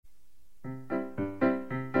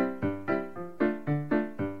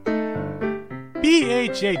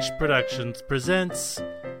BHH Productions presents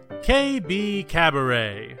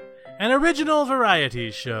KBKabaret, an original variety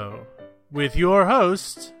show, with your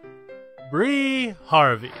host, Bree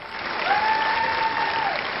Harvey.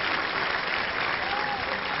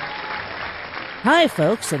 Hi,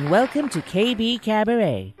 folks, and welcome to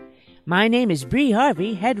KBKabaret. My name is Bree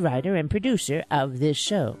Harvey, head writer and producer of this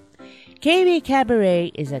show.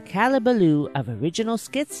 KBKabaret is a calabaloo of original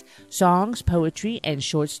skits, songs, poetry, and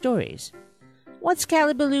short stories. What's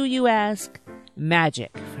calabaloo, you ask?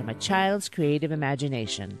 Magic from a child's creative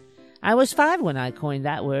imagination. I was 5 when I coined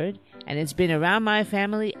that word, and it's been around my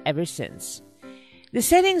family ever since. The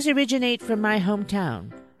settings originate from my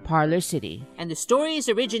hometown, Parlor City. And the stories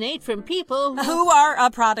originate from people who are a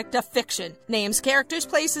product of fiction. Names, characters,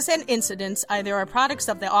 places, and incidents either are products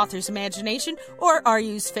of the author's imagination or are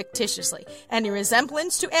used fictitiously. Any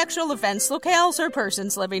resemblance to actual events, locales, or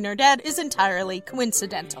persons living or dead is entirely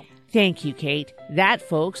coincidental. Thank you, Kate. That,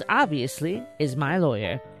 folks, obviously, is my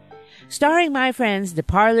lawyer. Starring my friends, the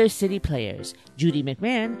Parlor City Players, Judy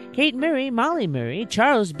McMahon, Kate Murray, Molly Murray,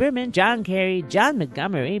 Charles Berman, John Carey, John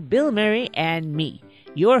Montgomery, Bill Murray, and me,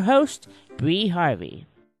 your host, Bree Harvey.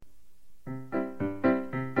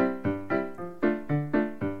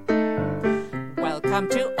 Welcome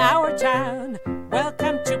to our town,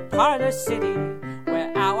 welcome to Parlor City,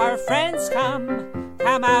 where our friends come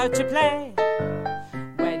out to play.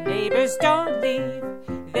 When neighbors don't leave,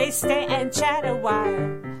 they stay and chat a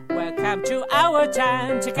while. Welcome to our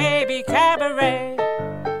town, to KBKabaret.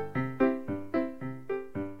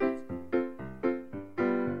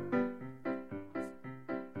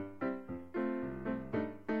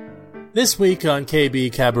 This week on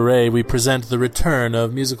KBKabaret, we present the return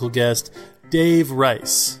of musical guest Dave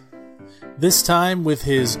Rice, this time with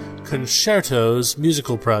his Concertos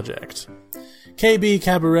musical project.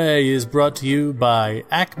 KBKabaret is brought to you by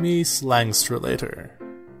Acme Slangstrelator.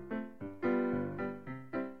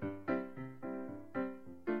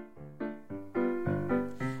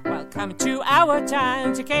 Welcome to our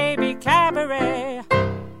town, to KBKabaret.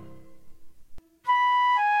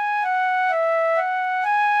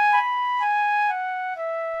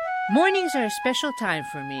 Mornings are a special time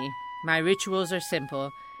for me. My rituals are simple.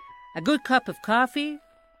 A good cup of coffee,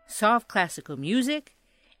 soft classical music,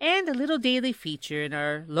 and a little daily feature in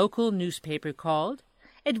our local newspaper called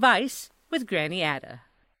Advice with Granny Ada.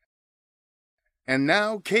 And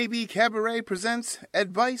now KBKabaret presents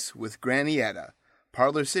Advice with Granny Ada,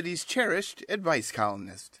 Parlor City's cherished advice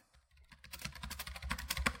columnist.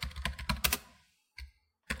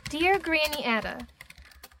 Dear Granny Ada,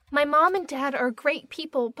 my mom and dad are great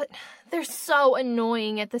people, but they're so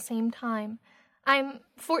annoying at the same time. I'm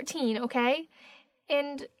 14, okay?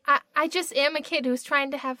 And I just am a kid who's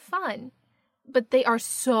trying to have fun. But they are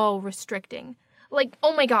so restricting. Like,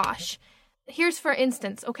 oh my gosh. Here's for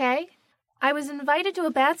instance, okay? I was invited to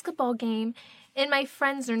a basketball game, and my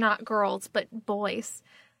friends are not girls, but boys.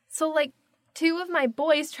 So, 2 of my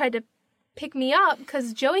boys tried to pick me up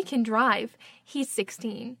because Joey can drive. He's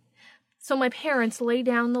 16. So my parents lay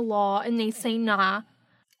down the law and they say nah.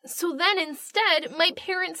 So then instead, my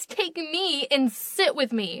parents take me and sit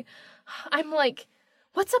with me. I'm like,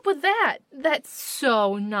 what's up with that? That's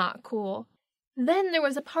so not cool. Then there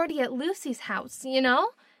was a party at Lucy's house, you know?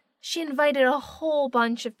 She invited a whole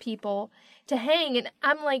bunch of people to hang, and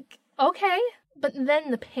I'm like, okay. But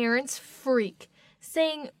then the parents freak,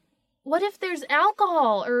 saying, what if there's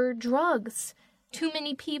alcohol or drugs? Too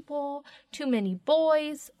many people, too many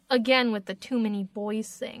boys, again with the too many boys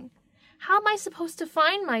thing. How am I supposed to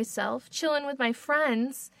find myself chilling with my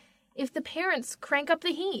friends if the parents crank up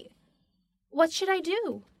the heat? What should I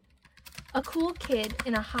do? A cool kid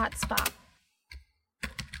in a hot spot.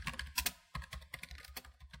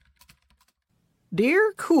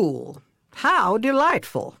 Dear Cool, how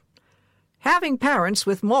delightful. Having parents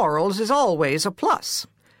with morals is always a plus.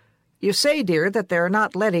 You say, dear, that they're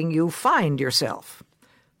not letting you find yourself.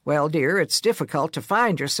 Well, dear, it's difficult to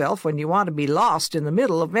find yourself when you want to be lost in the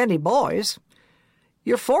middle of many boys.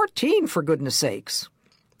 You're 14, for goodness sakes.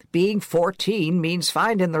 Being 14 means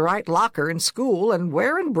finding the right locker in school and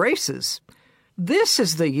wearing braces. This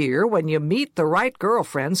is the year when you meet the right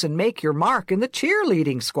girlfriends and make your mark in the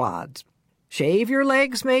cheerleading squads. Shave your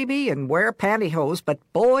legs, maybe, and wear pantyhose, but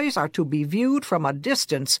boys are to be viewed from a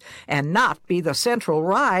distance and not be the central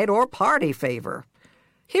ride or party favor.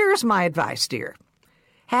 Here's my advice, dear.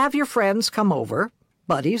 Have your friends come over.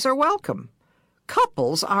 Buddies are welcome.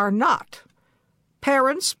 Couples are not.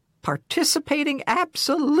 Parents participating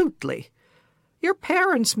absolutely. Your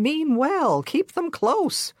parents mean well. Keep them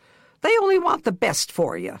close. They only want the best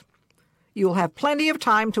for you. You'll have plenty of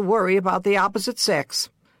time to worry about the opposite sex.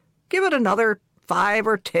 Give it another 5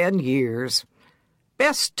 or 10 years.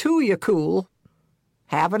 Best to you, Cool.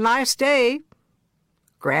 Have a nice day.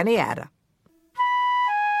 Granny Ada.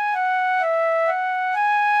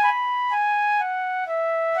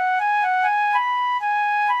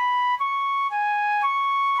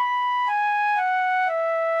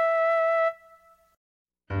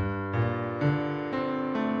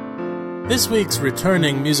 This week's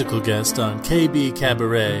returning musical guest on KB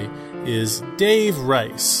Cabaret is Dave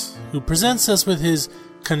Rice, who presents us with his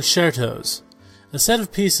Concertos, a set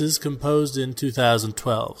of pieces composed in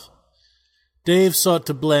 2012. Dave sought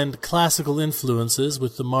to blend classical influences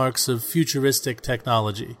with the marks of futuristic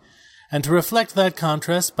technology, and to reflect that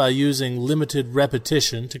contrast by using limited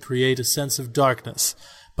repetition to create a sense of darkness,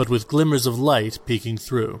 but with glimmers of light peeking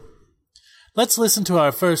through. Let's listen to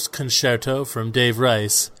our first concerto from Dave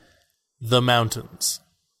Rice, The Mountains.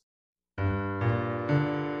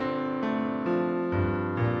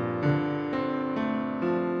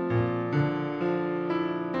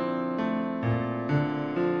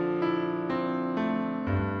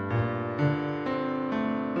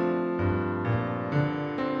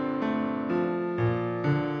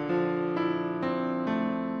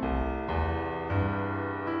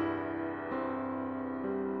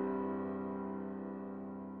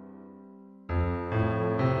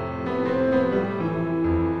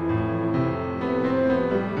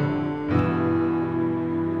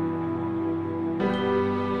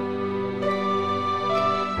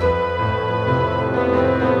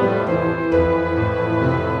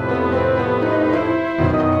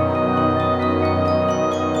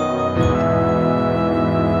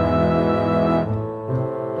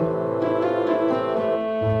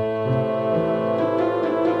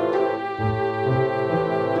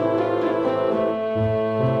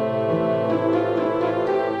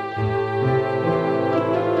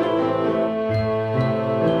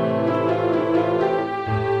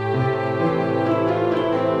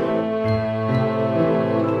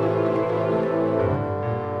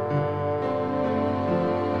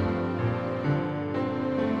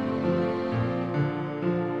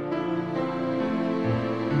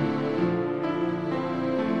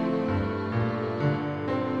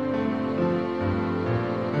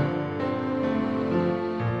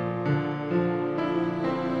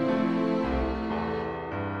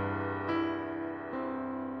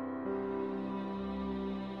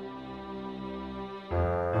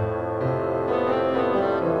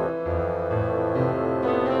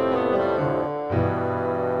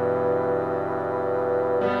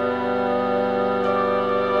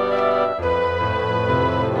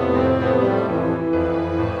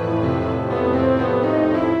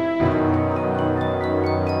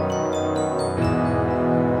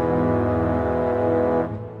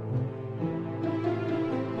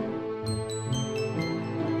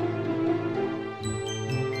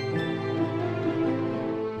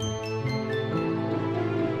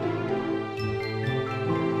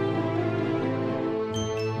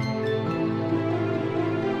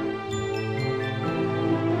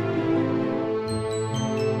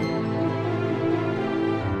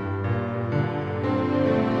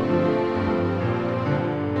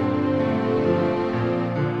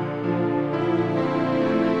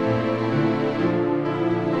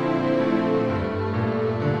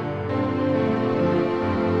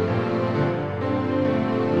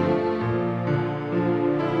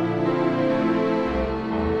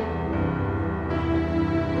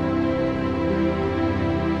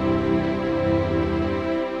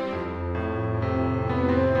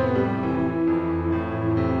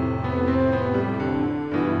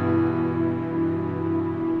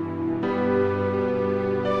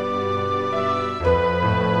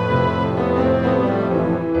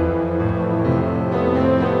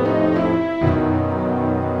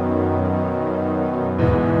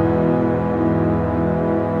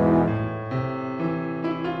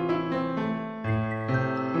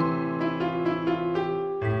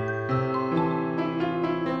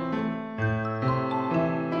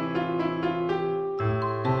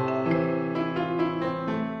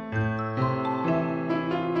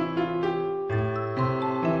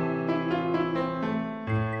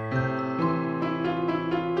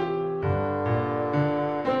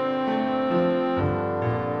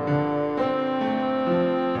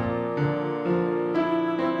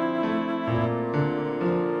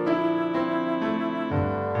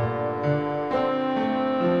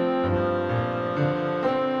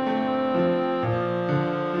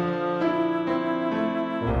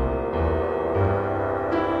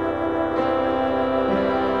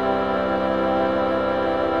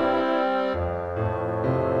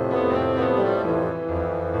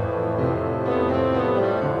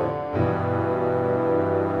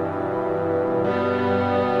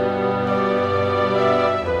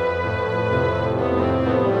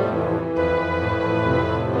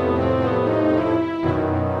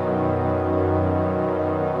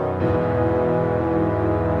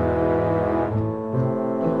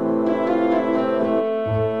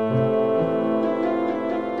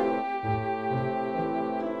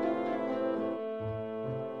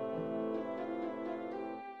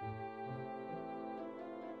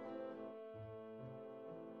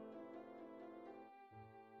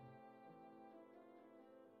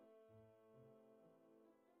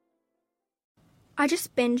 I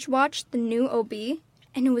just binge-watched the new OB,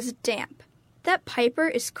 and it was damp. That Piper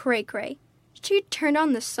is cray-cray. She turned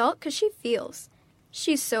on the salt 'cause she feels.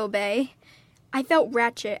 She's so bae. I felt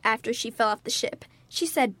ratchet after she fell off the ship. She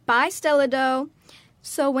said, "Bye, Stella Doe."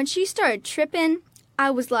 So when she started tripping,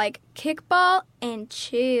 I was like, kickball and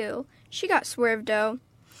chill. She got swerved, though.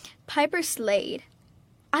 Piper slayed.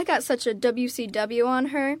 I got such a WCW on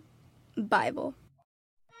her. Bible.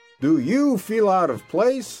 Do you feel out of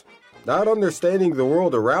place? Not understanding the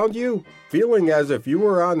world around you? Feeling as if you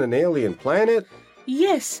were on an alien planet?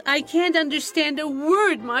 Yes, I can't understand a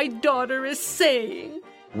word my daughter is saying.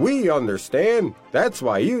 We understand. That's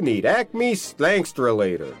why you need Acme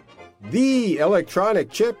Slangstrelator, the electronic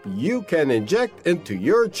chip you can inject into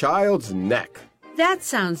your child's neck. That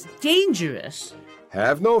sounds dangerous.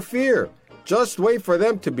 Have no fear. Just wait for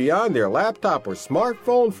them to be on their laptop or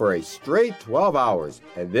smartphone for a straight 12 hours,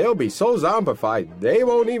 and they'll be so zombified they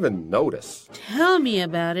won't even notice. Tell me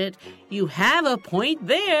about it. You have a point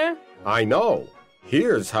there. I know.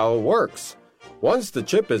 Here's how it works. Once the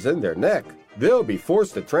chip is in their neck, they'll be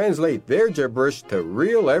forced to translate their gibberish to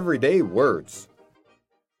real everyday words.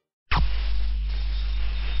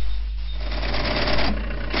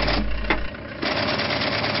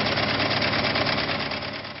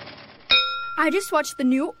 I just watched the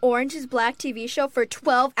new Orange is Black TV show for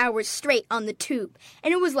 12 hours straight on the tube,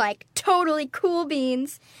 and it was like totally cool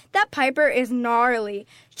beans. That Piper is gnarly.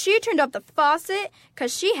 She turned up the faucet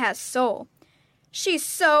 'cause she has soul. She's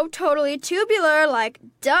so totally tubular, like,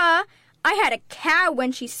 duh. I had a cow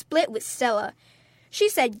when she split with Stella. She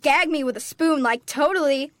said, "Gag me with a spoon," like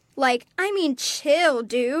totally. Like, I mean, chill,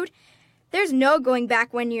 dude. There's no going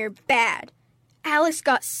back when you're bad. Alice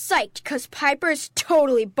got psyched 'cause Piper's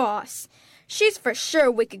totally boss. She's for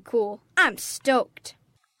sure wicked cool. I'm stoked.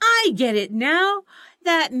 I get it now.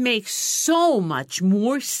 That makes so much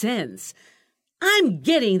more sense. I'm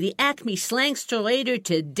getting the Acme Slangstrelator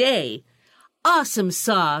today. Awesome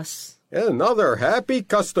sauce. Another happy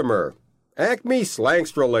customer. Acme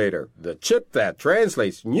Slangstrelator, the chip that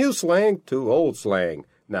translates new slang to old slang.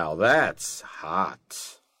 Now that's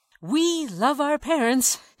hot. We love our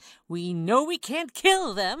parents. We know we can't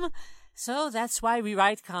kill them, so that's why we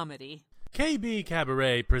write comedy. KB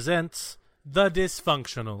Cabaret presents The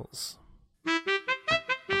Dysfunctionals.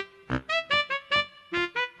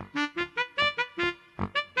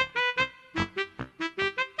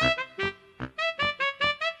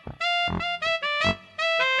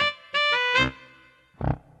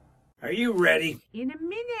 Are you ready? In a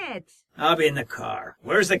minute. I'll be in the car.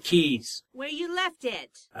 Where's the keys? Where you left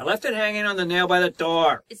it? I left it hanging on the nail by the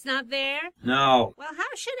door. It's not there? No. Well, how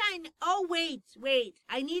should I Oh, wait.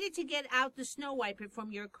 I needed to get out the snow wiper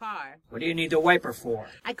from your car. What do you need the wiper for?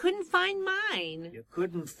 I couldn't find mine. You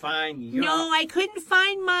couldn't find your... No, I couldn't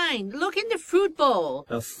find mine. Look in the fruit bowl.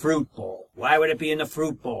 The fruit bowl. Why would it be in the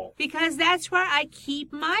fruit bowl? Because that's where I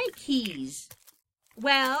keep my keys.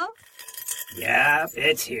 Well... Yeah,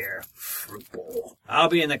 it's here. Fruit bowl. I'll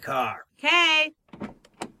be in the car. Okay.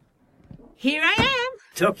 Here I am.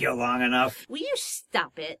 Took you long enough. Will you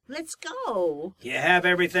stop it? Let's go. You have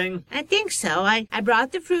everything? I think so. I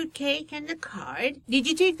brought the fruitcake and the card. Did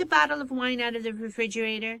you take the bottle of wine out of the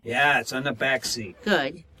refrigerator? Yeah, it's on the back seat.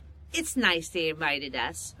 Good. It's nice they invited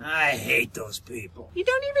us. I hate those people. You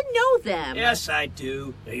don't even know them. Yes, I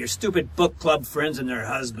do. They're your stupid book club friends and their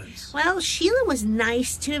husbands. Well, Sheila was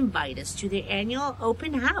nice to invite us to their annual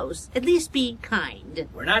open house. At least be kind.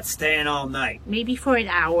 We're not staying all night. Maybe for an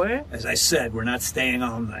hour. As I said, we're not staying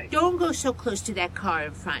all night. Don't go so close to that car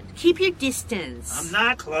in front. Keep your distance. I'm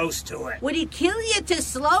not close to it. Would he kill you to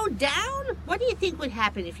slow down? What do you think would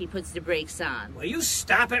happen if he puts the brakes on? Will you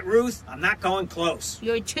stop it, Ruth? I'm not going close.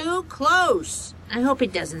 You're too close. I hope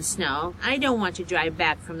it doesn't snow. I don't want to drive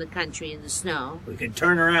back from the country in the snow. We can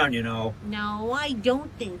turn around, you know. No, I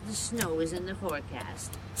don't think the snow is in the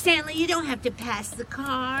forecast. Stanley, you don't have to pass the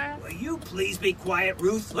car. Will you please be quiet,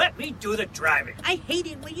 Ruth? Let me do the driving. I hate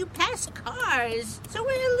it when you pass cars. So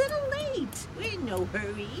we're a little late. We're in no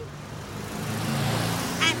hurry.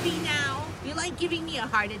 Happy now? You like giving me a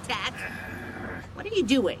heart attack? What are you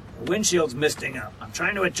doing? The windshield's misting up. I'm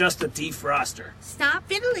trying to adjust the defroster. Stop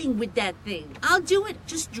fiddling with that thing. I'll do it.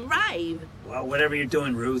 Just drive. Well, whatever you're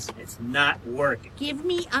doing, Ruth, it's not working. Give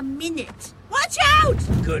me a minute. Watch out!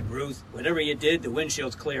 Good, Ruth. Whatever you did, the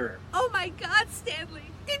windshield's clearer. Oh, my God, Stanley.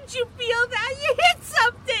 Didn't you feel that? You hit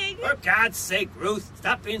something! For God's sake, Ruth,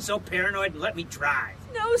 stop being so paranoid and let me drive.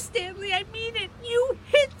 No, Stanley, I mean it. You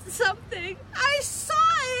hit something. I saw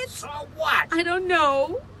it. Saw what? I don't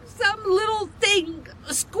know. Some little thing.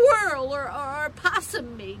 A squirrel. squirrel or a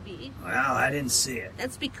possum, maybe. Well, I didn't see it.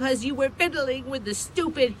 That's because you were fiddling with the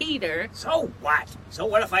stupid heater. So what? So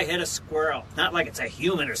what if I hit a squirrel? Not like it's a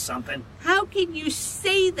human or something. How can you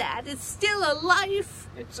say that? It's still a life.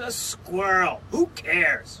 It's a squirrel. Who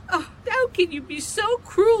cares? Oh, how can you be so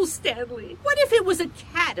cruel, Stanley? What if it was a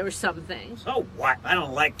cat or something? So what? I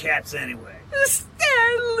don't like cats anyway.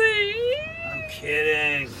 Stanley! I'm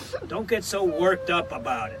kidding. Don't get so worked up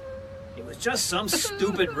about it. It was just some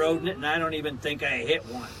stupid rodent, and I don't even think I hit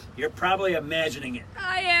one. You're probably imagining it.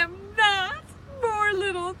 I am not. Poor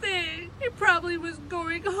little thing. It probably was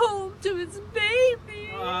going home to its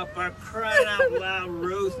baby. Oh, for crying out loud,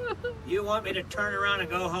 Ruth. You want me to turn around and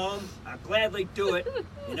go home? I'll gladly do it.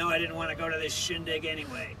 You know I didn't want to go to this shindig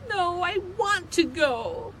anyway. No, I want to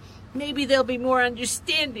go. Maybe they'll be more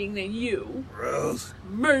understanding than you. Ruth.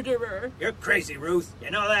 Murderer. You're crazy, Ruth.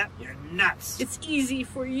 You know that? You're nuts. It's easy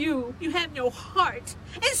for you. You have no heart.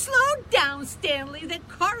 And slow down, Stanley. That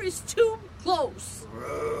car is too close.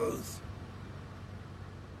 Ruth.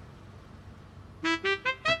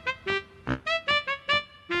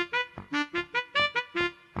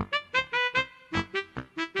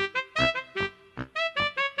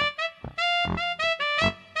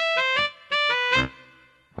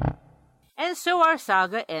 And so our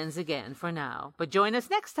saga ends again for now. But join us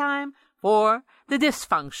next time for The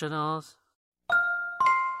Dysfunctionals.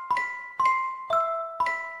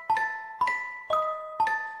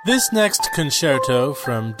 This next concerto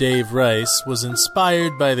from Dave Rice was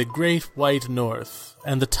inspired by the Great White North,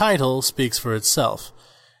 and the title speaks for itself.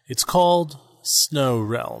 It's called Snow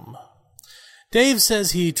Realm. Dave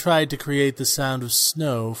says he tried to create the sound of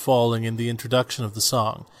snow falling in the introduction of the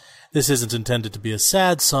song. This isn't intended to be a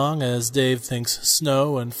sad song, as Dave thinks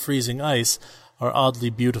snow and freezing ice are oddly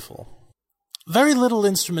beautiful. Very little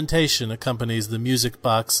instrumentation accompanies the music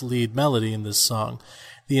box lead melody in this song,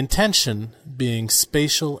 the intention being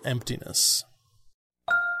spatial emptiness.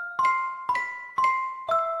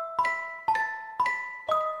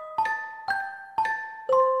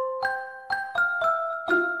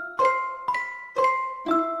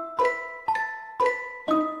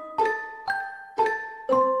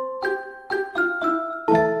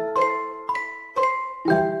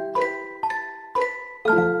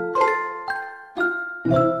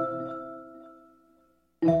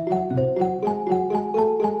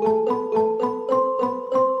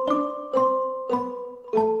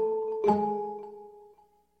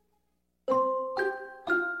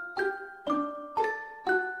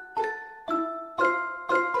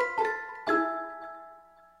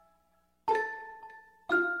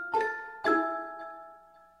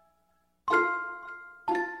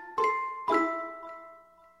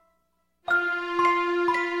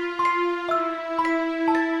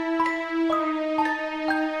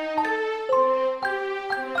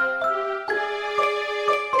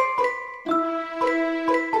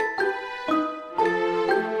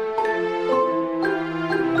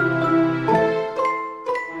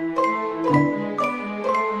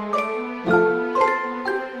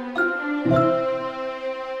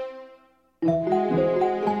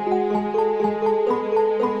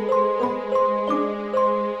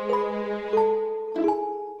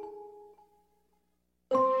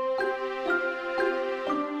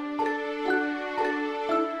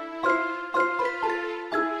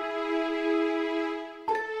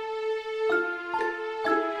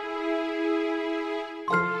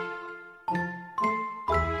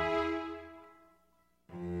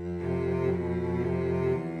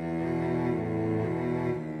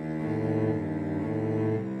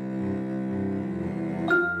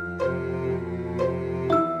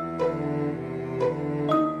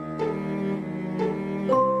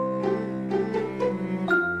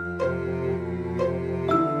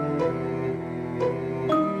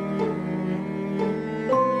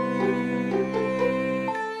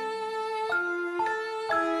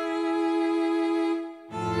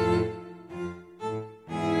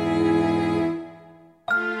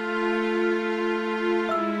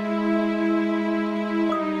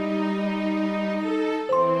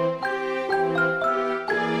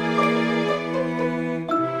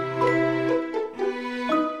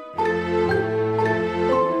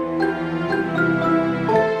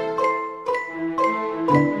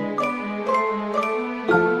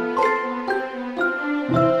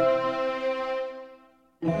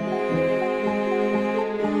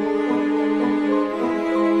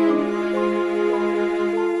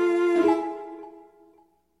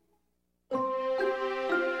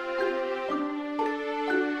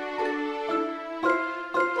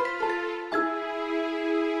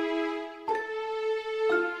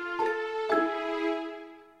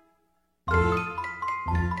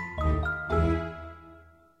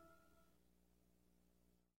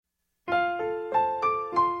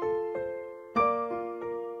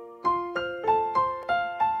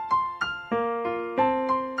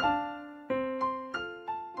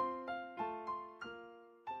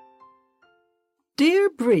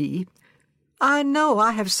 Bree, I know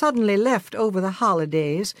I have suddenly left over the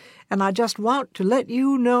holidays, and I just want to let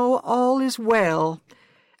you know all is well.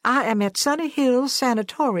 I am at Sunny Hills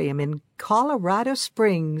Sanatorium in Colorado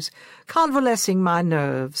Springs, convalescing my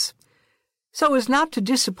nerves. So as not to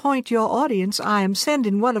disappoint your audience, I am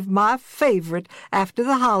sending one of my favorite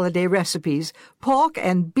after-the-holiday recipes, pork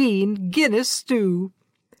and bean Guinness stew.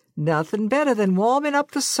 Nothing better than warming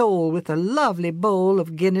up the soul with a lovely bowl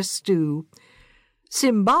of Guinness stew.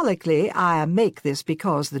 Symbolically, I make this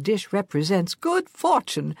because the dish represents good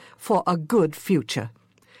fortune for a good future.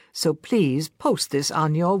 So please post this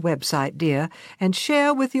on your website, dear, and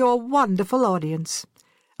share with your wonderful audience.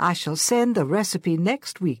 I shall send the recipe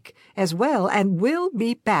next week as well, and will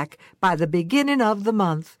be back by the beginning of the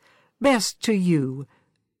month. Best to you,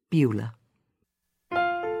 Beulah.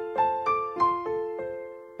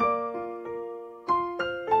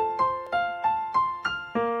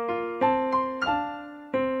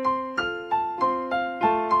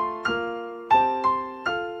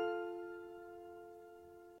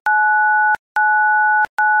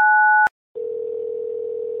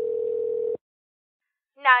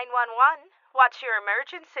 What's your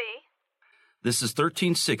emergency? This is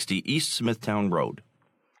 1360 East Smithtown Road.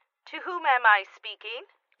 To whom am I speaking?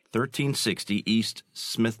 1360 East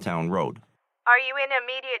Smithtown Road. Are you in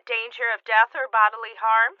immediate danger of death or bodily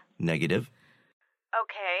harm? Negative.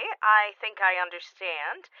 Okay, I think I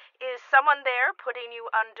understand. Is someone there putting you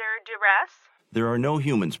under duress? There are no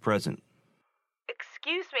humans present.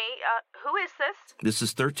 Excuse me, who is this? This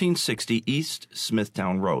is 1360 East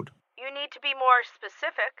Smithtown Road. You need to be more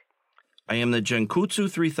specific. I am the Genkutsu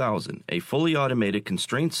 3000, a fully automated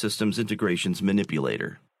constraint systems integrations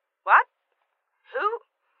manipulator. What? Who?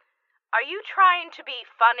 Are you trying to be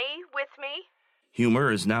funny with me?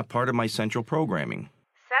 Humor is not part of my central programming.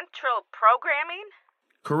 Central programming?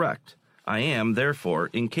 Correct. I am, therefore,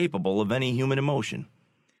 incapable of any human emotion.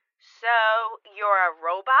 So, you're a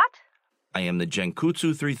robot? I am the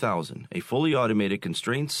Genkutsu 3000, a fully automated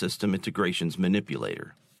constraint system integrations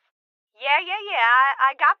manipulator. Yeah,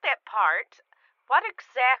 I got that part. What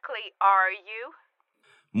exactly are you?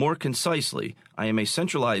 More concisely, I am a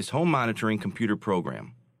centralized home monitoring computer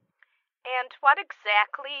program. And what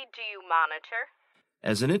exactly do you monitor?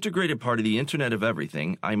 As an integrated part of the Internet of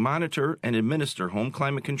Everything, I monitor and administer home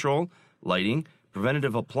climate control, lighting,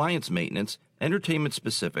 preventative appliance maintenance, entertainment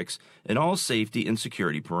specifics, and all safety and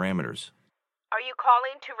security parameters. Are you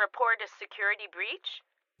calling to report a security breach?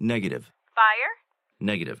 Negative. Fire?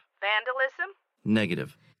 Negative. Vandalism?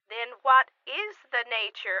 Negative. Then what is the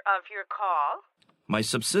nature of your call? My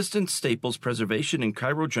subsistence staples preservation and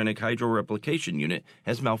cryogenic hydroreplication unit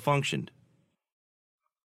has malfunctioned.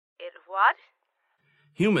 It what?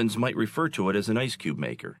 Humans might refer to it as an ice cube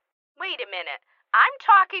maker. Wait a minute. I'm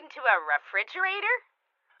talking to a refrigerator?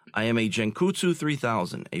 I am a Genkutsu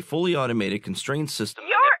 3000, a fully automated constrained system.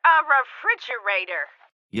 You're a refrigerator.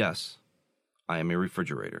 Yes, I am a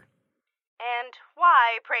refrigerator. And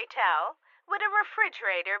why, pray tell, would a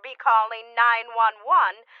refrigerator be calling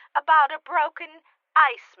 911 about a broken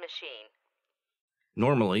ice machine?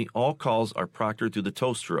 Normally, all calls are proctored through the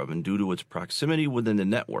toaster oven due to its proximity within the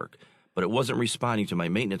network, but it wasn't responding to my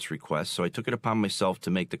maintenance request, so I took it upon myself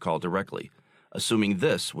to make the call directly, assuming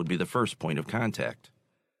this would be the first point of contact.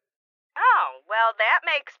 Oh, well, that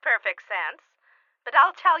makes perfect sense. But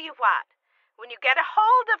I'll tell you what. When you get a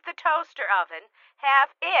hold of the toaster oven, have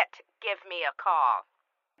it give me a call.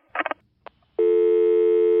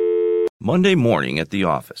 Monday morning at the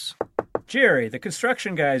office. Jerry, the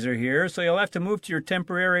construction guys are here, so you'll have to move to your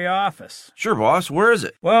temporary office. Sure, boss. Where is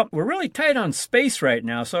it? Well, we're really tight on space right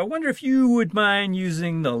now, so I wonder if you would mind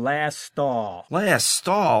using the last stall. Last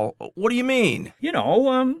stall? What do you mean? You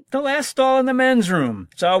know, the last stall in the men's room.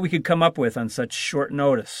 It's all we could come up with on such short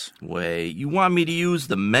notice. Wait, you want me to use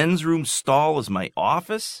the men's room stall as my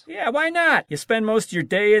office? Yeah, why not? You spend most of your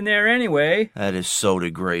day in there anyway. That is so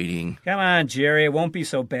degrading. Come on, Jerry, it won't be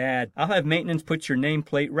so bad. I'll have maintenance put your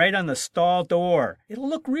nameplate right on the stall door. It'll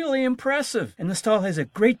look really impressive. And the stall has a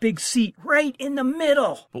great big seat right in the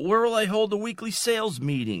middle. But where will I hold the weekly sales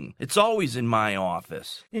meeting? It's always in my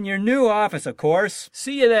office. In your new office, of course.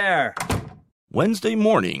 See you there. Wednesday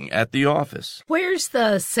morning at the office. Where's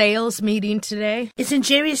the sales meeting today? It's in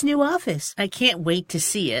Jerry's new office. I can't wait to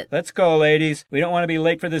see it. Let's go, ladies. We don't want to be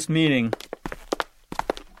late for this meeting.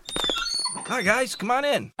 Hi, guys. Come on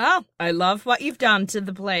in. Oh, I love what you've done to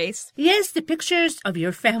the place. Yes, the pictures of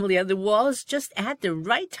your family on the walls just add the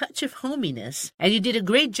right touch of hominess. And you did a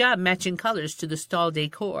great job matching colors to the stall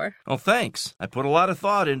decor. Oh, thanks. I put a lot of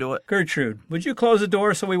thought into it. Gertrude, would you close the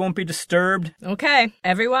door so we won't be disturbed? Okay,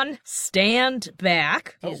 everyone, stand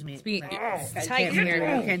back. Excuse me. Be I tight can't- here.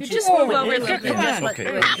 can't You you- just move over a little come on. bit.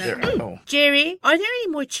 Okay, right there. Oh. Jerry, are there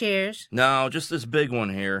any more chairs? No, just this big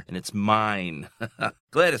one here, and it's mine.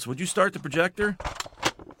 Gladys, would you start the projector?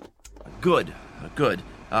 Good, good.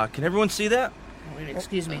 Can everyone see that?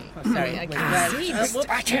 Excuse me. Oh, sorry. I can't see.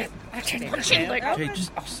 Watch it. Okay,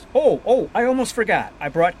 just... Oh, I almost forgot. I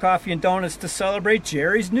brought coffee and donuts to celebrate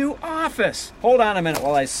Jerry's new office. Hold on a minute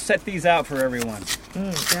while I set these out for everyone.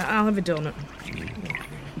 Yeah, I'll have a donut.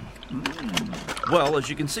 Well, as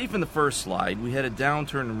you can see from the first slide, we had a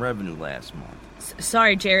downturn in revenue last month.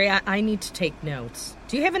 Sorry, Jerry, I need to take notes.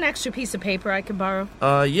 Do you have an extra piece of paper I could borrow?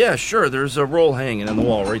 Yeah, sure. There's a roll hanging on the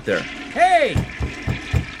wall right there. Hey!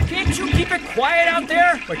 Can't you keep it quiet out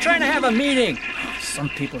there? We're trying to have a meeting. Some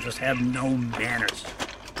people just have no manners.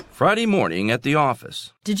 Friday morning at the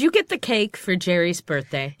office. Did you get the cake for Jerry's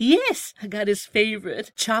birthday? Yes, I got his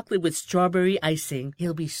favorite. Chocolate with strawberry icing.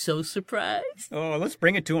 He'll be so surprised. Oh, let's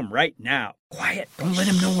bring it to him right now. Quiet. Don't let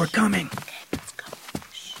him know we're coming. Let's go.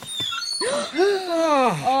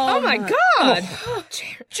 Oh my God!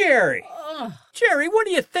 Jerry! Jerry, what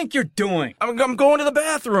do you think you're doing? I'm going to the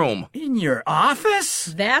bathroom. In your office?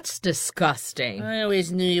 That's disgusting. I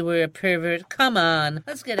always knew you were a pervert. Come on,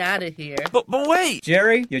 let's get out of here. But wait!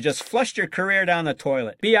 Jerry, you just flushed your career down the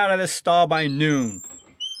toilet. Be out of this stall by noon.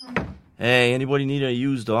 Hey, anybody need a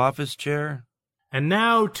used office chair? And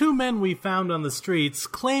now, two men we found on the streets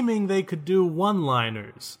claiming they could do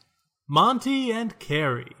one-liners. Monty and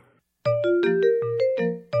Carrie.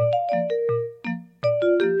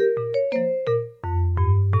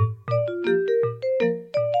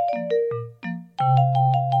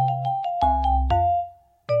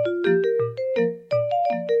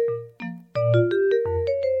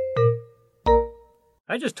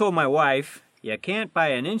 I just told my wife, you can't buy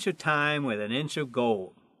an inch of time with an inch of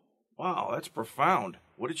gold. Wow, that's profound.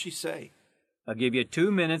 What did she say? I'll give you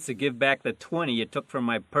 2 minutes to give back the 20 you took from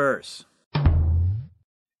my purse.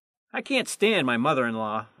 I can't stand my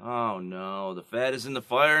mother-in-law. Oh, no. The fat is in the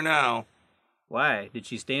fire now. Why? Did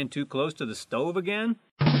she stand too close to the stove again?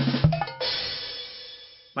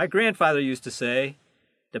 My grandfather used to say,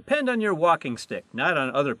 depend on your walking stick, not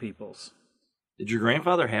on other people's. Did your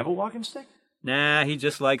grandfather have a walking stick? Nah, he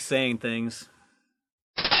just likes saying things.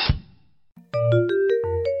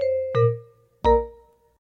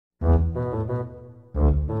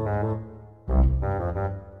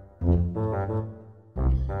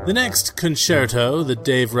 The next concerto that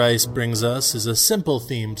Dave Rice brings us is a simple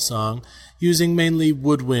themed song using mainly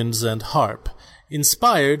woodwinds and harp,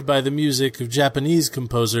 inspired by the music of Japanese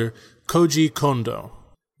composer Koji Kondo.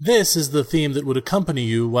 This is the theme that would accompany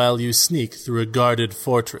you while you sneak through a guarded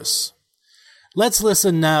fortress. Let's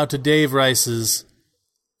listen now to Dave Rice's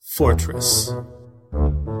Fortress.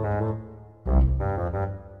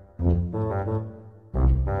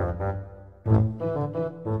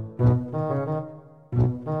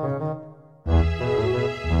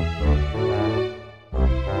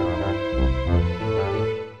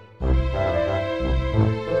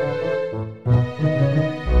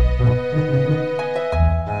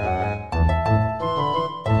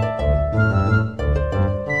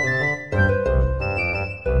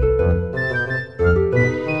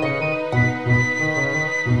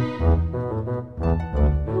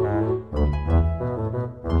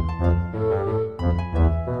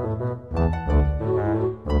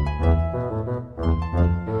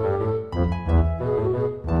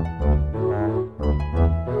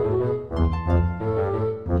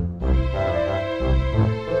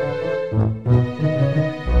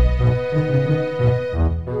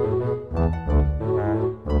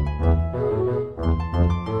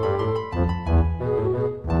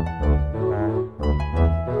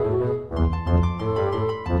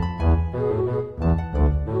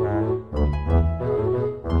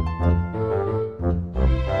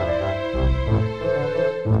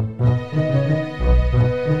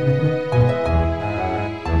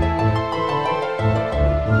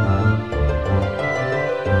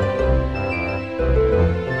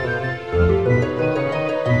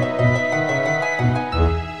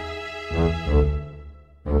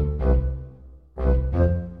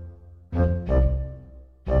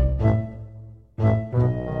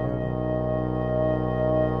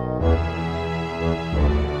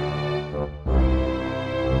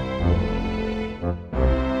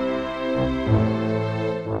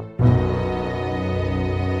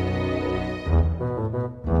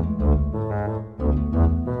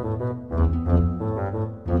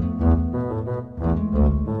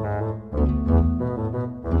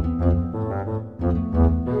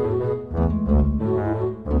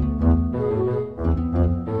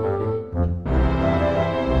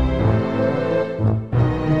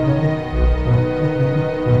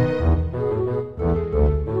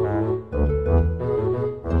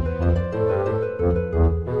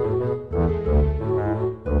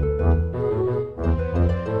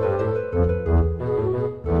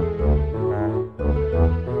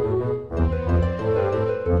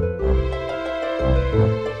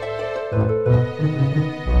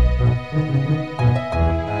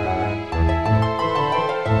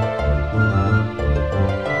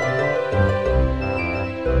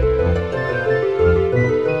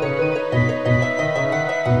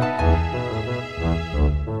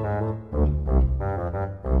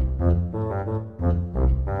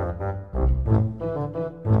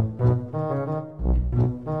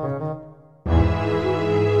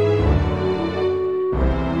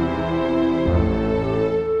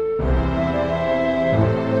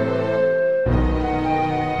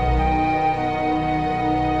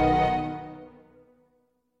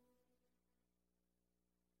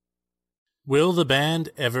 Will the band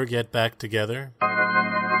ever get back together?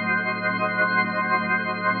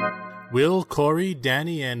 Will Corey,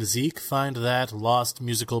 Danny, and Zeke find that lost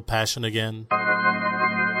musical passion again?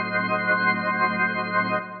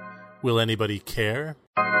 Will anybody care?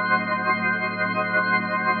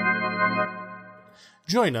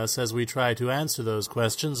 Join us as we try to answer those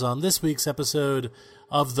questions on this week's episode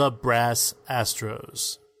of The Brass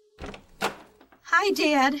Astros. Hi,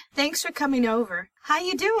 Dad. Thanks for coming over. How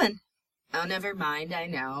you doing? Oh, never mind, I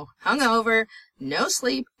know. Hungover, no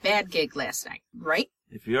sleep, bad gig last night, right?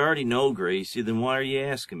 If you already know, Gracie, then why are you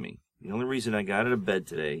asking me? The only reason I got out of bed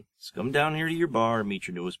today is to come down here to your bar and meet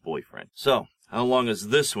your newest boyfriend. So, how long is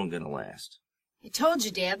this one gonna last? I told you,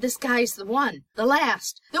 Dad, this guy's the one, the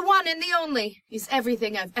last, the one and the only. He's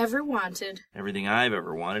everything I've ever wanted. Everything I've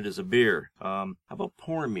ever wanted is a beer. How about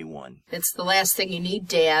pouring me one? It's the last thing you need,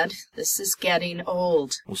 Dad. This is getting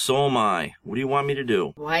old. Well, so am I. What do you want me to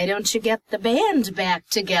do? Why don't you get the band back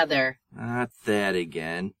together? Not that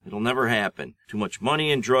again. It'll never happen. Too much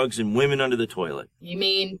money and drugs and women under the toilet. You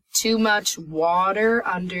mean too much water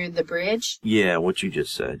under the bridge? Yeah, what you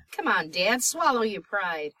just said. Come on, Dad, swallow your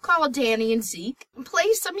pride. Call Danny and Zeke and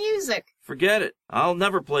play some music. Forget it. I'll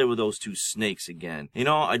never play with those two snakes again. You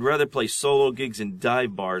know, I'd rather play solo gigs in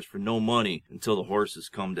dive bars for no money until the horses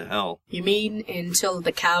come to hell. You mean until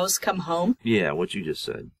the cows come home? Yeah, what you just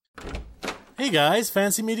said. Hey guys,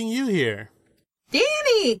 fancy meeting you here.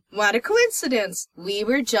 Danny! What a coincidence. We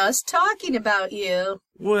were just talking about you.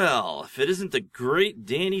 Well, if it isn't the great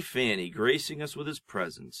Danny Fanny gracing us with his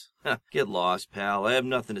presence. Get lost, pal. I have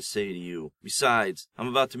nothing to say to you. Besides, I'm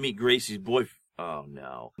about to meet Gracie's boyfriend. Oh,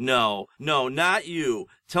 no. No, not you.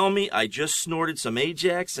 Tell me I just snorted some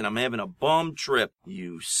Ajax and I'm having a bum trip,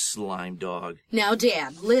 you slime dog. Now,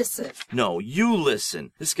 Dad, listen. No, you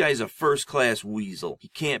listen. This guy's a first-class weasel. He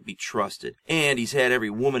can't be trusted. And he's had every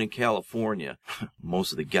woman in California.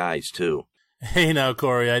 Most of the guys, too. Hey now,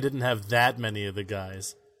 Corey, I didn't have that many of the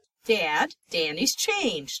guys. Dad, Danny's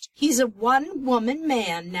changed. He's a one-woman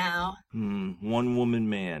man now. One-woman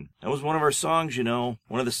man. That was one of our songs, you know.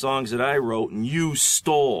 One of the songs that I wrote and you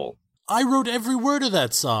stole. I wrote every word of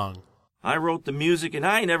that song. I wrote the music and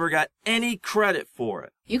I never got any credit for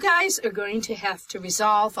it. You guys are going to have to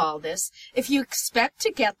resolve all this if you expect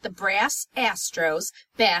to get the Brass Astros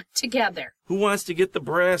back together. Who wants to get the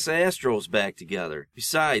Brass Astros back together?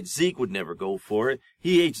 Besides, Zeke would never go for it.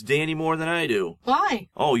 He hates Danny more than I do. Why?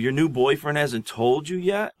 Oh, your new boyfriend hasn't told you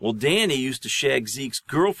yet? Well, Danny used to shag Zeke's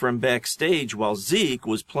girlfriend backstage while Zeke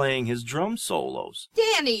was playing his drum solos.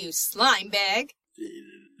 Danny, you slime bag.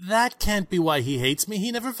 That can't be why he hates me.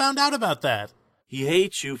 He never found out about that. He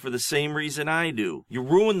hates you for the same reason I do. You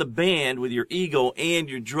ruined the band with your ego and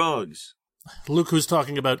your drugs. Look who's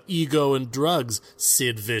talking about ego and drugs,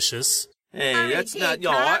 Sid Vicious. Hey, that's not...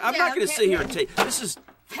 Yo, I'm not going to sit here and take... This is...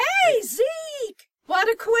 Hey, Zeke! What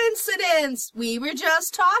a coincidence! We were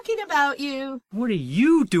just talking about you. What are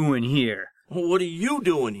you doing here? What are you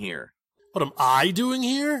doing here? What am I doing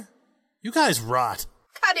here? You guys rot.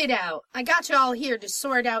 Cut it out. I got you all here to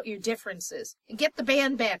sort out your differences and get the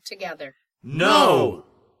band back together. No!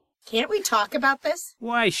 Can't we talk about this?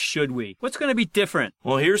 Why should we? What's going to be different?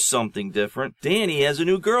 Well, here's something different. Danny has a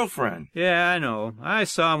new girlfriend. Yeah, I know. I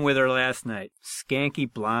saw him with her last night.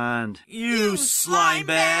 Skanky blonde. You slime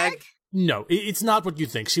bag! No, it's not what you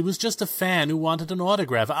think. She was just a fan who wanted an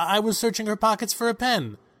autograph. I was searching her pockets for a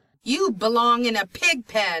pen. You belong in a pig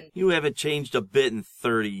pen. You haven't changed a bit in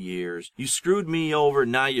 30 years. You screwed me over,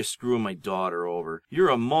 now you're screwing my daughter over. You're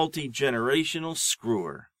a multi-generational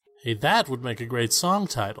screwer. Hey, that would make a great song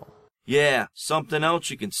title. Yeah, something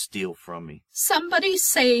else you can steal from me. Somebody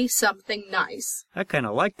say something nice. I kind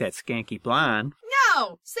of like that skanky blonde.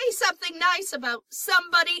 No! Say something nice about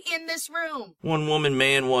somebody in this room. One Woman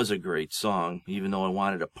Man was a great song, even though I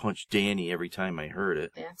wanted to punch Danny every time I heard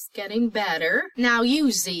it. That's getting better. Now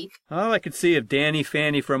you, Zeke. All I could see of Danny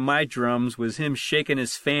Fanny from my drums was him shaking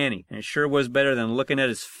his fanny, and it sure was better than looking at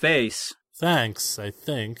his face. Thanks, I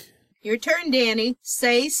think. Your turn, Danny.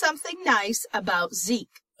 Say something nice about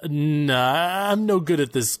Zeke. Nah, I'm no good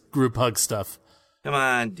at this group hug stuff. Come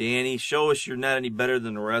on, Danny. Show us you're not any better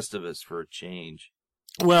than the rest of us for a change.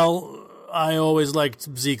 Well, I always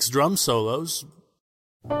liked Zeke's drum solos.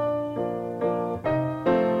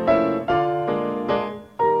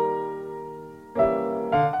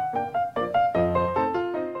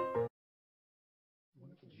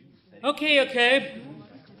 Okay.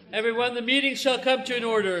 Everyone, the meeting shall come to an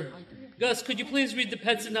order. Gus, could you please read the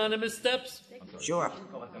Pets Anonymous steps? Sure.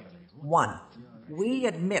 1. We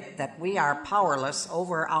admit that we are powerless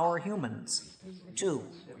over our humans. 2.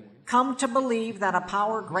 come to believe that a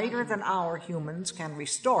power greater than our humans can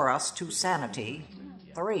restore us to sanity.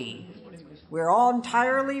 3, we're all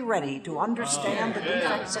entirely ready to understand the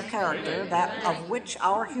defects of character that of which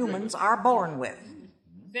our humans are born with.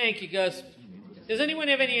 Thank you, Gus. Does anyone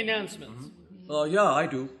have any announcements? Yeah, I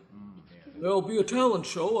do. There'll be a talent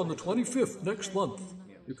show on the 25th next month.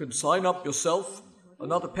 You can sign up yourself,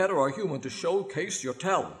 another pet or a human to showcase your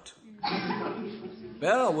talent.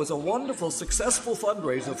 There was a wonderful, successful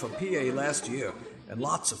fundraiser for PA last year, and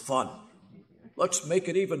lots of fun. Let's make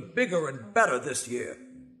it even bigger and better this year.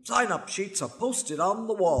 Sign-up sheets are posted on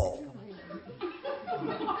the wall.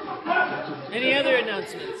 Any other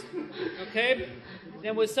announcements? Okay.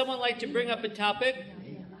 Then would someone like to bring up a topic?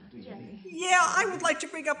 Yeah, I would like to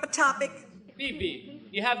bring up a topic. Fifi,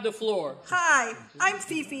 you have the floor. Hi, I'm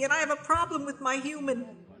Fifi, and I have a problem with my human.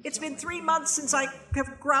 It's been 3 months since I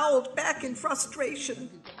have growled back in frustration.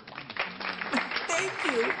 Thank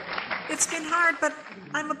you. It's been hard, but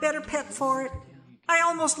I'm a better pet for it. I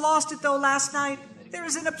almost lost it, though, last night. There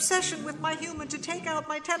is an obsession with my human to take out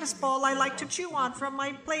my tennis ball I like to chew on from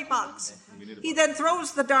my play box. He then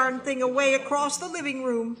throws the darn thing away across the living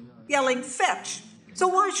room, yelling, "Fetch!" So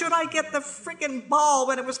why should I get the frickin' ball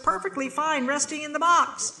when it was perfectly fine resting in the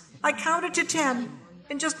box? I counted to 10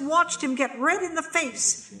 and just watched him get red in the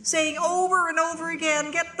face, saying over and over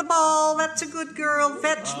again, "Get the ball, that's a good girl,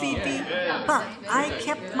 fetch, Fifi." But I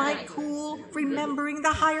kept my cool, remembering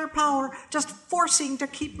the higher power, just forcing to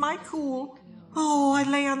keep my cool. Oh, I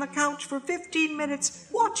lay on the couch for 15 minutes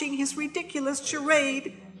watching his ridiculous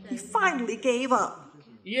charade. He finally gave up.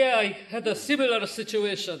 Yeah, I had a similar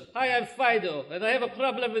situation. Hi, I'm Fido, and I have a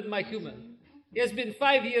problem with my human. It has been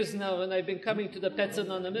 5 years now, and I've been coming to the Pets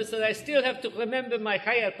Anonymous, and I still have to remember my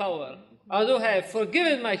higher power. Although I have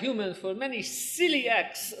forgiven my human for many silly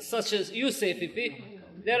acts, such as you say, Fifi,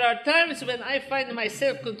 there are times when I find my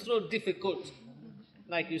self-control difficult.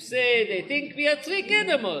 Like you say, they think we are trick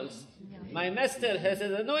animals. My master has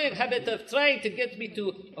an annoying habit of trying to get me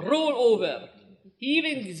to roll over. He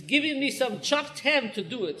even is giving me some chopped ham to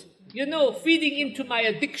do it. You know, feeding into my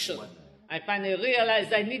addiction. I finally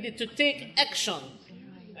realized I needed to take action.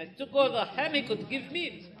 I took all the ham he could give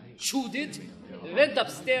me, chewed it, went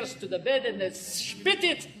upstairs to the bed and then spit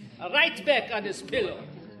it right back on his pillow.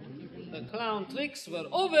 The clown tricks were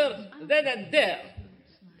over then and there.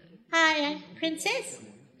 Hi, I'm Princess,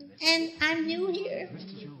 and I'm new here.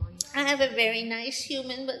 I have a very nice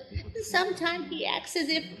human, but sometimes he acts as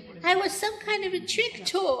if I was some kind of a trick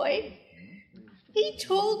toy. He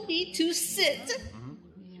told me to sit.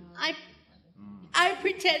 I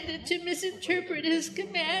pretended to misinterpret his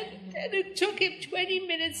command, and it took him 20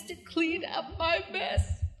 minutes to clean up my mess.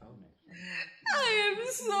 I am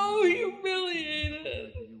so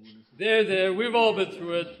humiliated. There, we've all been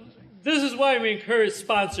through it. This is why we encourage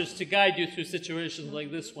sponsors to guide you through situations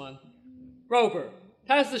like this one. Rover,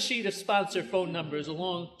 pass the sheet of sponsor phone numbers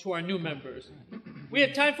along to our new members. We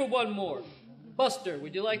have time for one more. Buster,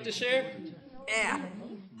 would you like to share? Yeah.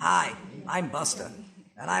 Hi, I'm Buster,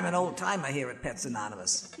 and I'm an old-timer here at Pets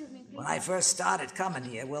Anonymous. When I first started coming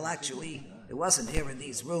here, well, actually, it wasn't here in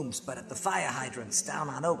these rooms, but at the fire hydrants down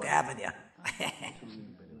on Oak Avenue.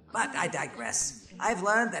 But I digress. I've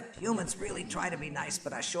learned that humans really try to be nice,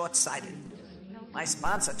 but are short-sighted. My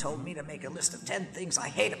sponsor told me to make a list of 10 things I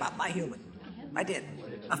hate about my human. I did.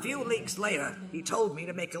 A few weeks later, he told me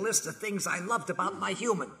to make a list of things I loved about my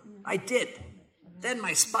human. I did. Then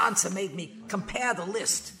my sponsor made me compare the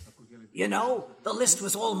list. You know, the list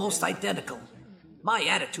was almost identical. My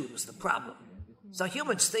attitude was the problem. So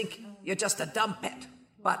humans think you're just a dumb pet,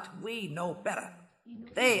 but we know better.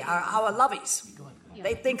 They are our lovies.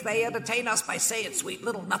 They think they entertain us by saying sweet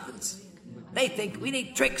little nothings. They think we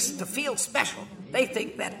need tricks to feel special. They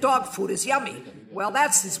think that dog food is yummy. Well,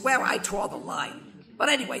 that's where I draw the line. But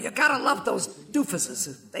anyway, you gotta love those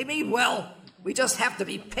doofuses. They mean well. We just have to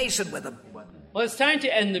be patient with them. Well, it's time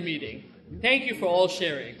to end the meeting. Thank you for all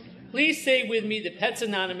sharing. Please say with me the Pets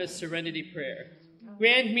Anonymous Serenity Prayer.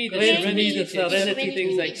 Grant me the serenity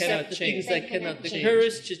things I cannot change, the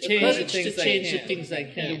courage to change the things I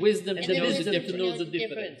can, the wisdom to know the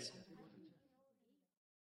difference.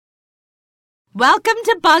 Welcome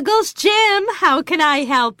to Buggles Gym. How can I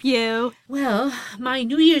help you? Well, my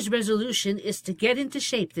New Year's resolution is to get into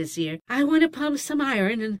shape this year. I want to pump some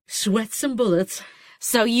iron and sweat some bullets.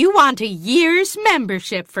 So you want a year's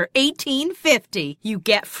membership for $18.50. You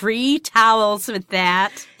get free towels with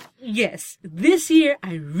that. Yes, this year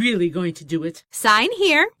I'm really going to do it. Sign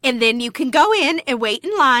here, and then you can go in and wait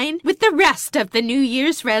in line with the rest of the New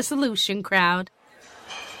Year's resolution crowd.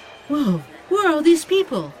 Whoa, Where are all these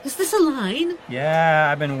people? Is this a line? Yeah,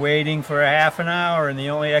 I've been waiting for a half an hour, and the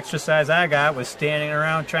only exercise I got was standing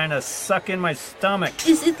around trying to suck in my stomach.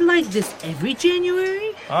 Is it like this every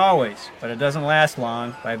January? Always, but it doesn't last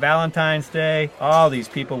long. By Valentine's Day, all these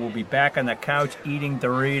people will be back on the couch eating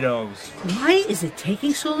Doritos. Why is it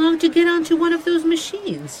taking so long to get onto one of those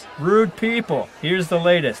machines? Rude people. Here's the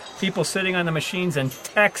latest. People sitting on the machines and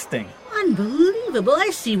texting. Unbelievable.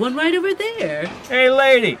 I see one right over there. Hey,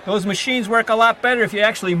 lady, those machines work a lot better if you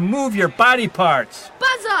actually move your body parts.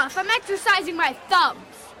 Buzz off! I'm exercising my thumbs.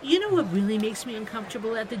 You know what really makes me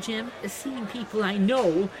uncomfortable at the gym? Is seeing people I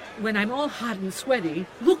know when I'm all hot and sweaty.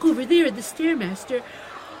 Look over there at the Stairmaster.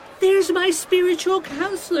 There's my spiritual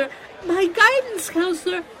counselor, my guidance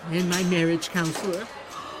counselor, and my marriage counselor.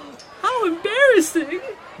 How embarrassing!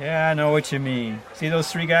 Yeah, I know what you mean. See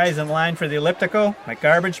those 3 guys in line for the elliptical? My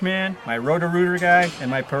garbage man, my Roto-Rooter guy, and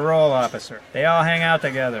my parole officer. They all hang out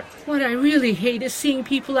together. What I really hate is seeing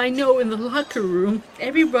people I know in the locker room.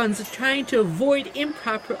 Everyone's trying to avoid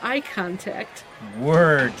improper eye contact.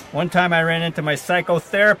 Word. One time I ran into my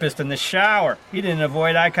psychotherapist in the shower. He didn't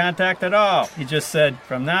avoid eye contact at all. He just said,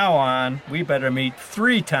 from now on, we better meet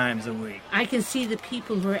 3 times a week. I can see the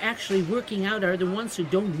people who are actually working out are the ones who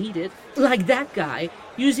don't need it. Like that guy,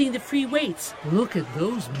 using the free weights. Look at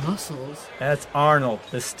those muscles. That's Arnold,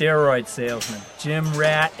 the steroid salesman. Gym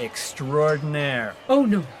rat extraordinaire. Oh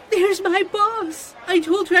no, there's my boss. I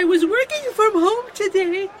told her I was working from home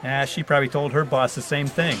today. She probably told her boss the same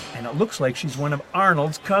thing. And it looks like she's one of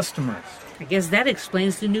Arnold's customers. I guess that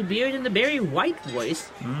explains the new beard and the Barry White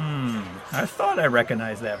voice. I thought I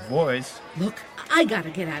recognized that voice. Look, I gotta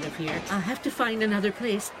get out of here. I'll have to find another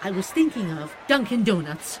place. I was thinking of Dunkin'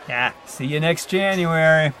 Donuts. Yeah, see you next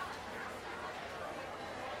January.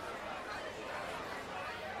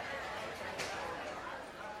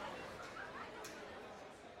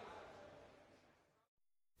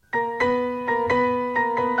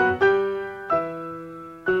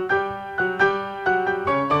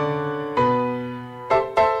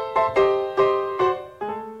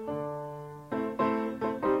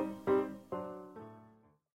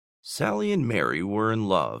 Sally and Mary were in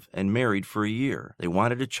love and married for a year. They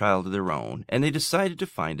wanted a child of their own, and they decided to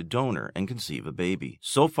find a donor and conceive a baby.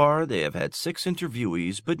 So far, they have had 6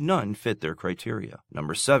 interviewees, but none fit their criteria.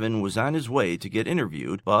 Number 7 was on his way to get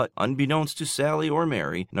interviewed, but unbeknownst to Sally or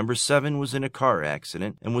Mary, Number 7 was in a car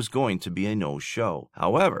accident and was going to be a no-show.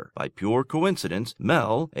 However, by pure coincidence,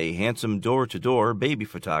 Mel, a handsome door-to-door baby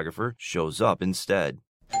photographer, shows up instead.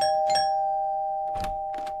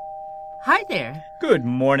 Hi there. Good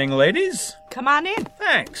morning, ladies. Come on in.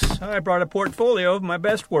 Thanks. I brought a portfolio of my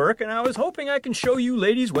best work, and I was hoping I can show you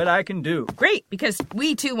ladies what I can do. Great, because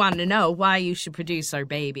we too want to know why you should produce our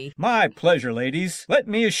baby. My pleasure, ladies. Let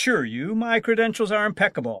me assure you, my credentials are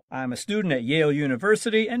impeccable. I'm a student at Yale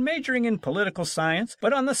University and majoring in political science,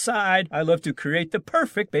 but on the side, I love to create the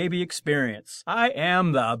perfect baby experience. I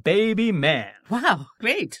am the baby man. Wow,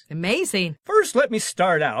 great. Amazing. First, let me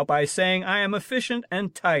start out by saying I am efficient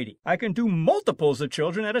and tidy. I can do multiples of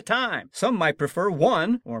children at a time. Some might prefer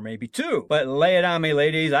 1 or maybe 2, but lay it on me,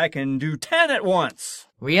 ladies, I can do 10 at once.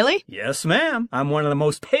 Really? Yes, ma'am. I'm one of the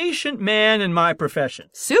most patient men in my profession.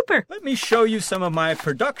 Super. Let me show you some of my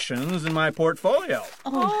productions in my portfolio.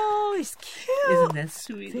 Oh, he's cute. Isn't that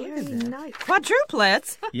sweet? Very nice.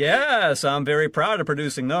 Quadruplets. Yes, I'm very proud of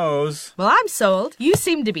producing those. Well, I'm sold. You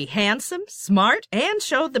seem to be handsome, smart, and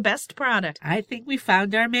showed the best product. I think we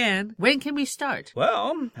found our man. When can we start?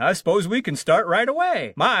 Well, I suppose we can start right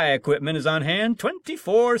away. My equipment is on hand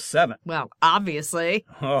 24/7. Well, obviously.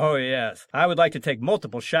 Oh, yes. I would like to take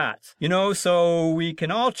multiple shots, so we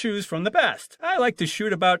can all choose from the best. I like to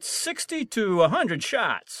shoot about 60 to 100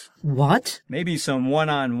 shots. What? Maybe some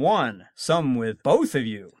one-on-one, some with both of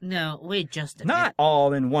you. No, wait just a Not minute.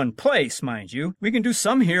 all in one place, mind you. We can do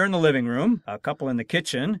some here in the living room, a couple in the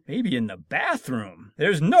kitchen, maybe in the bathroom.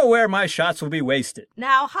 There's nowhere my shots will be wasted.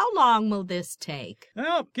 Now, how long will this take?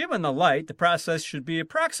 Well, given the light, the process should be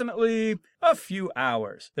approximately a few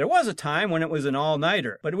hours. There was a time when it was an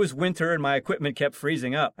all-nighter, but it was winter and my equipment kept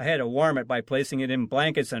freezing up. I had to warm it by placing it in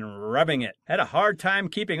blankets and rubbing it. Had a hard time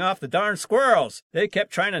keeping off the darn squirrels. They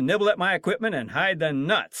kept trying to nibble at my equipment and hide the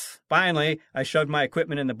nuts. Finally, I shoved my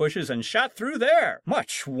equipment in the bushes and shot through there.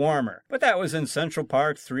 Much warmer. But that was in Central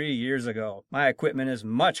Park 3 years ago. My equipment is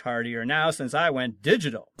much hardier now since I went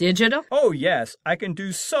digital. Digital? Oh, yes. I can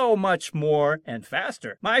do so much more and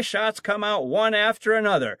faster. My shots come out one after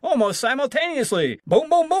another, almost simultaneously. Boom,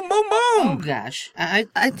 boom, boom, boom, boom. Oh, gosh. I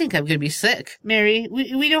think I'm going to be sick. Mary,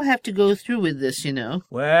 we don't have to go through with this,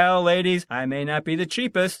 Well, ladies, I may not be the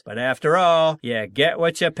cheapest, but after all, you get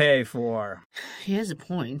what you pay for. He has a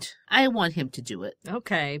point. I want him to do it.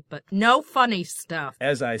 Okay, but no funny stuff.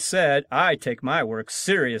 As I said, I take my work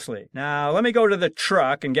seriously. Now, let me go to the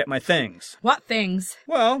truck and get my things. What things?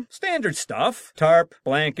 Well, standard stuff. Tarp,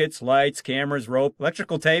 blankets, lights, cameras, rope,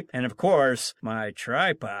 electrical tape, and of course, my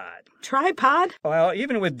tripod. Tripod? Well,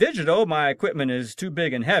 even with digital, my equipment is too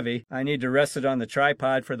big and heavy. I need to rest it on the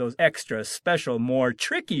tripod for those extra, special, more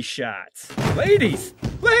tricky shots. Ladies!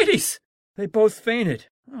 Ladies! They both fainted.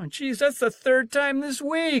 Oh, geez, that's the third time this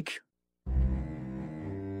week.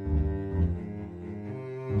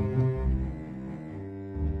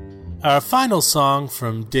 Our final song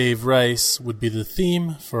from Dave Rice would be the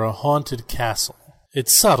theme for A Haunted Castle.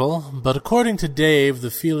 It's subtle, but according to Dave, the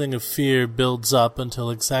feeling of fear builds up until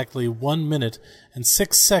exactly 1 minute and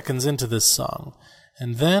 6 seconds into this song,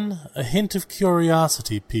 and then a hint of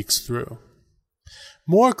curiosity peeks through.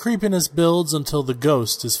 More creepiness builds until the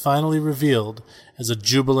ghost is finally revealed as a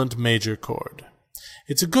jubilant major chord.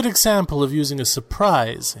 It's a good example of using a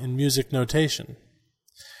surprise in music notation.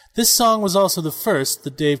 This song was also the first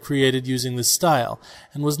that Dave created using this style,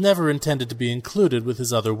 and was never intended to be included with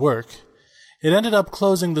his other work. It ended up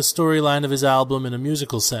closing the storyline of his album in a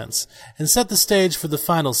musical sense, and set the stage for the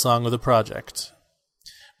final song of the project.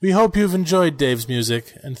 We hope you've enjoyed Dave's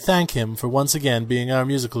music, and thank him for once again being our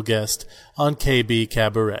musical guest on KB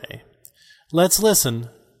Cabaret. Let's listen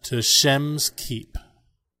to Shem's Keep.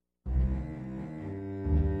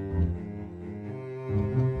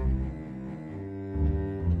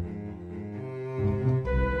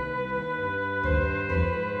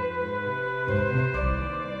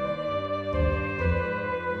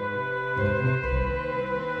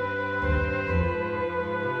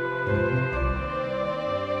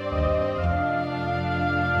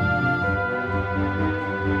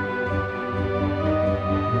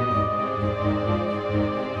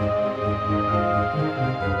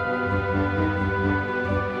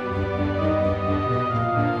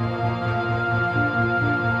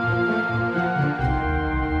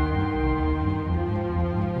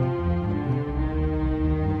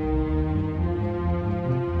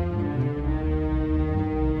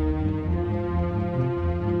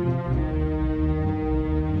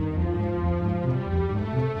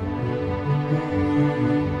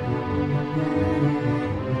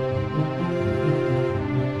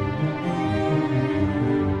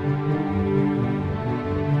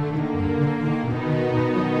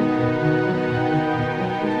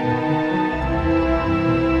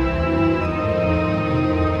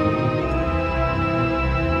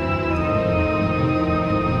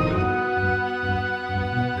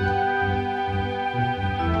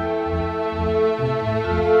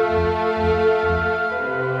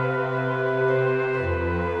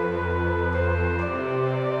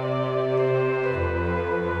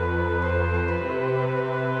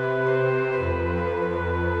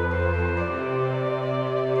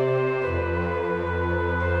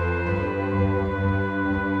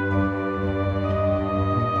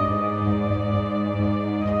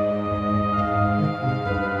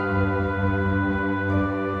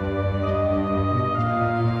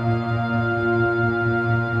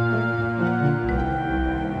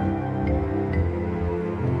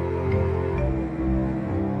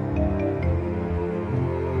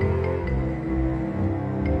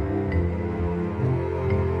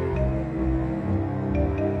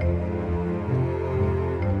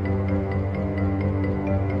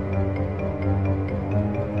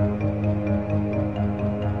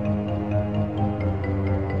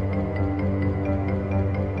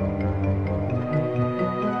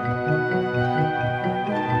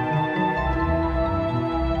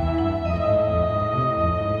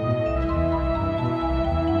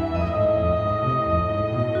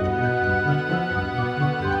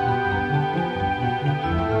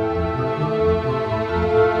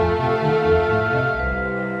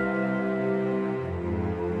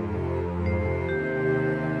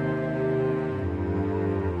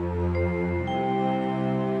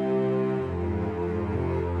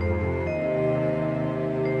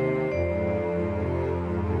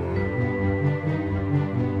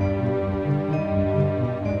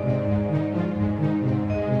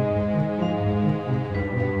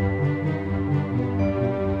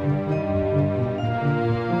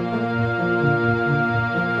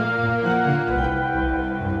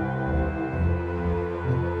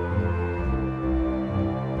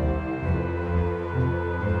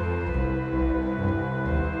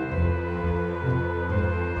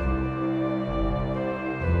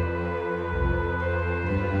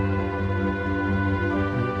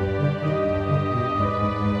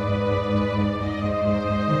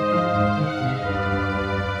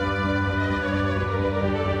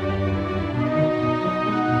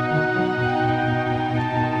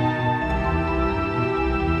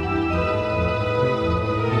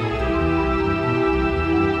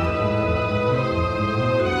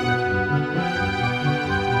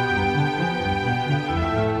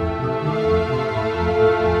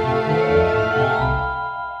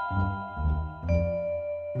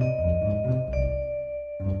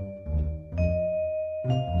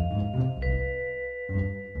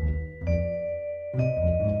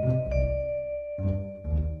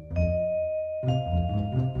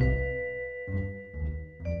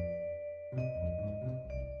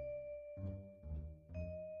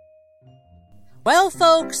 Well,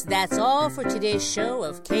 folks, that's all for today's show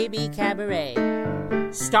of KB Cabaret.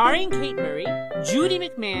 Starring Kate Murray, Judy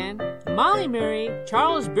McMahon, Molly Murray,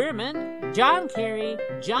 Charles Berman, John Carey,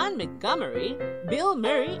 John Montgomery, Bill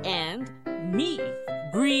Murray, and me,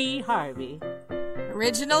 Bree Harvey.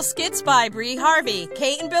 Original skits by Bree Harvey,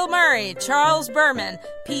 Kate and Bill Murray, Charles Berman,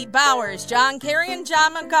 Pete Bowers, John Carey, and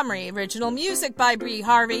John Montgomery. Original music by Bree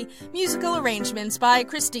Harvey. Musical arrangements by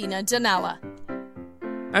Christina Danella.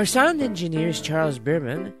 Our sound engineer is Charles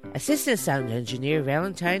Berman, assistant sound engineer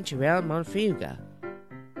Valentine Terrell Monfriuga.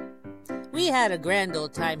 We had a grand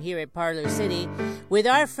old time here at Parlor City with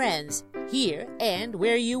our friends here and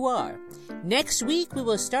where you are. Next week, we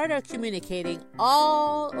will start our communicating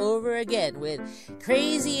all over again with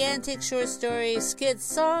crazy antic short stories, skits,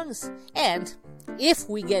 songs, and, if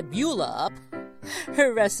we get Beulah up,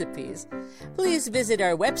 her recipes. Please visit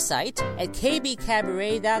our website at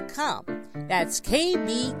kbkabaret.com. That's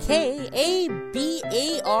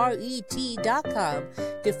kbkabaret.com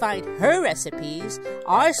to find her recipes,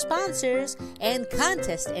 our sponsors, and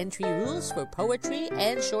contest entry rules for poetry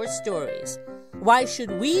and short stories. Why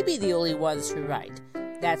should we be the only ones who write?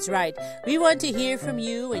 That's right, we want to hear from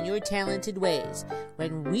you and your talented ways.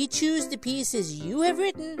 When we choose the pieces you have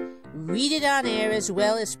written, read it on air as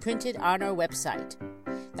well as print it on our website.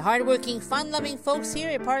 The hardworking, fun-loving folks here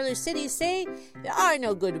at Parlor City say there are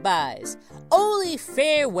no goodbyes, only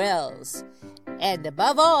farewells. And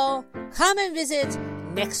above all, come and visit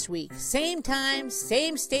next week, same time,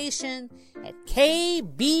 same station, at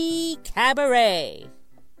KB Cabaret.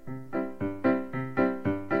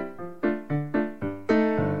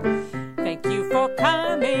 Thank you for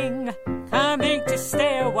coming to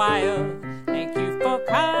stay a while. Thank you for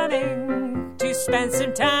coming to spend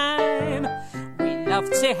some time. We love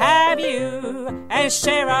to have you and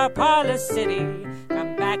share our Parlor City.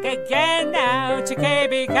 Come back again now to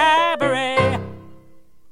KB Cabaret.